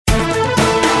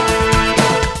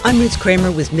I'm Ruth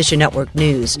Kramer with Mission Network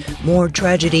News. More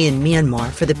tragedy in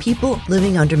Myanmar for the people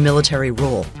living under military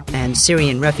rule. And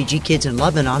Syrian refugee kids in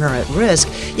Lebanon are at risk,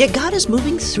 yet God is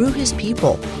moving through his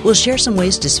people. We'll share some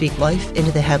ways to speak life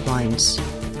into the headlines.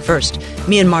 First,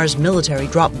 Myanmar's military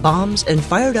dropped bombs and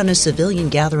fired on a civilian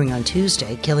gathering on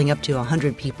Tuesday, killing up to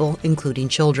 100 people, including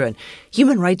children.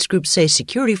 Human rights groups say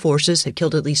security forces had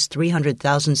killed at least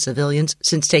 300,000 civilians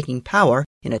since taking power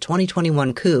in a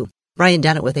 2021 coup. Ryan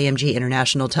Dennett with AMG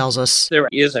International tells us there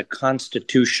is a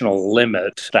constitutional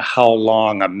limit to how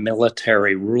long a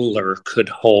military ruler could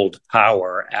hold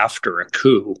power after a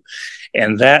coup.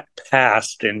 And that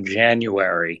passed in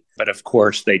January. But of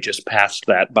course, they just passed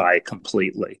that by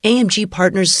completely. AMG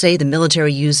partners say the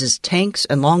military uses tanks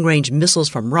and long-range missiles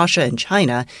from Russia and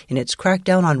China in its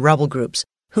crackdown on rebel groups.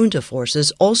 Junta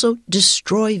forces also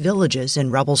destroy villages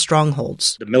and rebel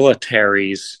strongholds. The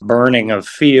military's burning of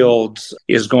fields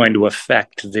is going to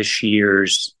affect this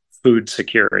year's food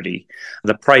security.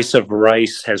 The price of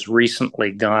rice has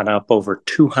recently gone up over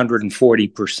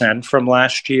 240% from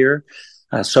last year.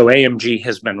 So AMG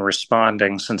has been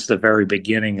responding since the very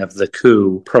beginning of the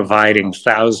coup, providing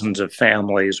thousands of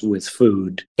families with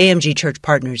food. AMG church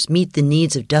partners meet the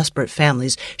needs of desperate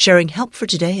families, sharing help for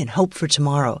today and hope for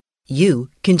tomorrow. You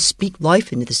can speak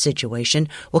life into the situation.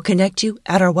 We'll connect you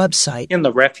at our website. In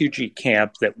the refugee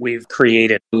camp that we've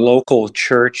created, local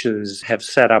churches have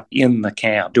set up in the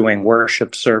camp, doing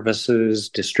worship services,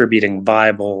 distributing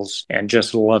Bibles, and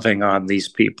just loving on these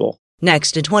people.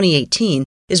 Next, in 2018,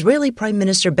 Israeli Prime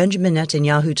Minister Benjamin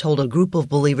Netanyahu told a group of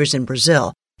believers in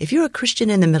Brazil, if you're a Christian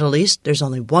in the Middle East, there's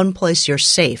only one place you're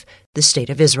safe, the State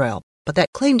of Israel. But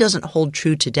that claim doesn't hold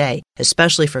true today,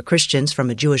 especially for Christians from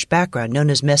a Jewish background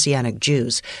known as Messianic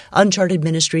Jews. Uncharted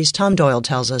Ministries' Tom Doyle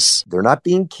tells us they're not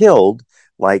being killed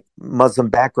like Muslim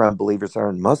background believers are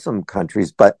in Muslim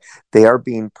countries, but they are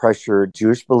being pressured.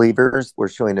 Jewish believers were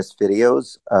showing us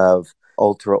videos of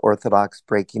ultra-Orthodox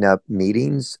breaking up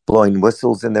meetings, blowing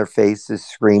whistles in their faces,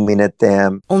 screaming at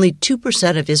them. Only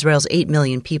 2% of Israel's 8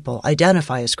 million people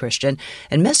identify as Christian,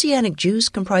 and Messianic Jews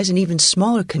comprise an even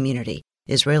smaller community.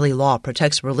 Israeli law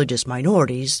protects religious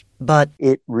minorities, but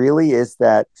it really is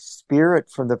that spirit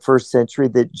from the first century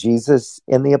that Jesus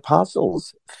and the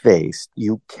apostles faced.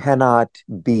 You cannot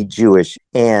be Jewish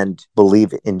and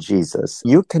believe in Jesus.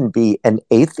 You can be an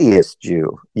atheist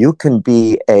Jew. You can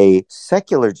be a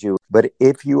secular Jew. But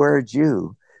if you are a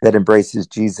Jew that embraces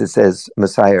Jesus as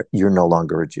Messiah, you're no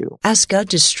longer a Jew. Ask God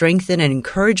to strengthen and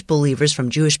encourage believers from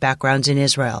Jewish backgrounds in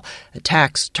Israel.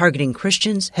 Attacks targeting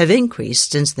Christians have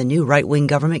increased since the new right-wing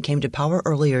government came to power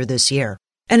earlier this year.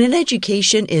 And an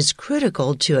education is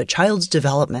critical to a child's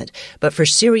development, but for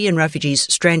Syrian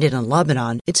refugees stranded in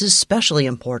Lebanon, it's especially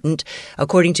important.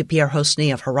 According to Pierre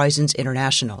Hosny of Horizons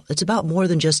International, it's about more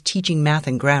than just teaching math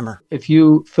and grammar. If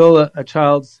you fill a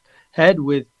child's head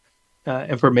with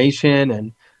information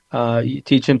and you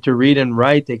teach them to read and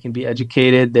write, they can be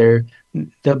educated,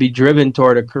 they'll be driven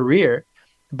toward a career.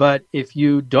 But if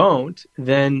you don't,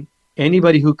 then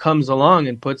anybody who comes along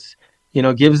and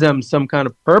gives them some kind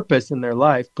of purpose in their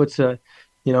life, puts a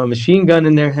machine gun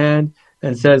in their hand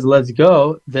and says, let's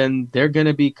go, then they're going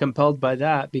to be compelled by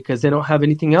that because they don't have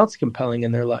anything else compelling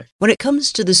in their life. When it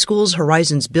comes to the schools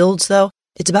Horizons builds, though,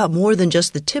 it's about more than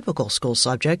just the typical school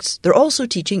subjects. They're also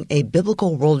teaching a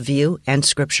biblical worldview and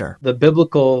scripture. The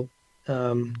biblical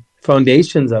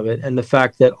foundations of it and the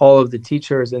fact that all of the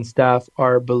teachers and staff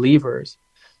are believers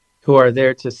who are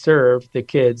there to serve the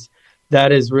kids,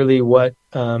 that is really what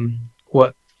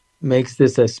makes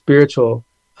this a spiritually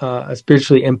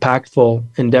impactful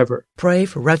endeavor. Pray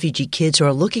for refugee kids who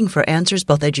are looking for answers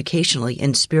both educationally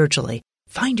and spiritually.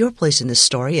 Find your place in this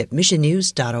story at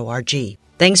missionnews.org.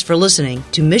 Thanks for listening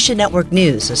to Mission Network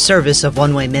News, a service of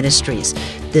One Way Ministries.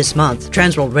 This month,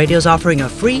 Transworld Radio is offering a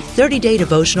free 30-day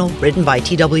devotional written by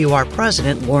TWR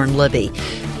President Warren Libby.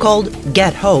 Called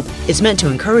Get Hope, it's meant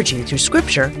to encourage you through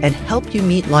Scripture and help you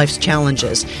meet life's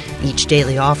challenges. Each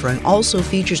daily offering also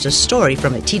features a story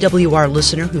from a TWR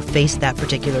listener who faced that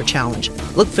particular challenge.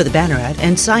 Look for the banner ad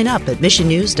and sign up at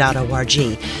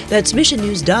missionnews.org. That's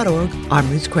missionnews.org.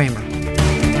 I'm Ruth Kramer.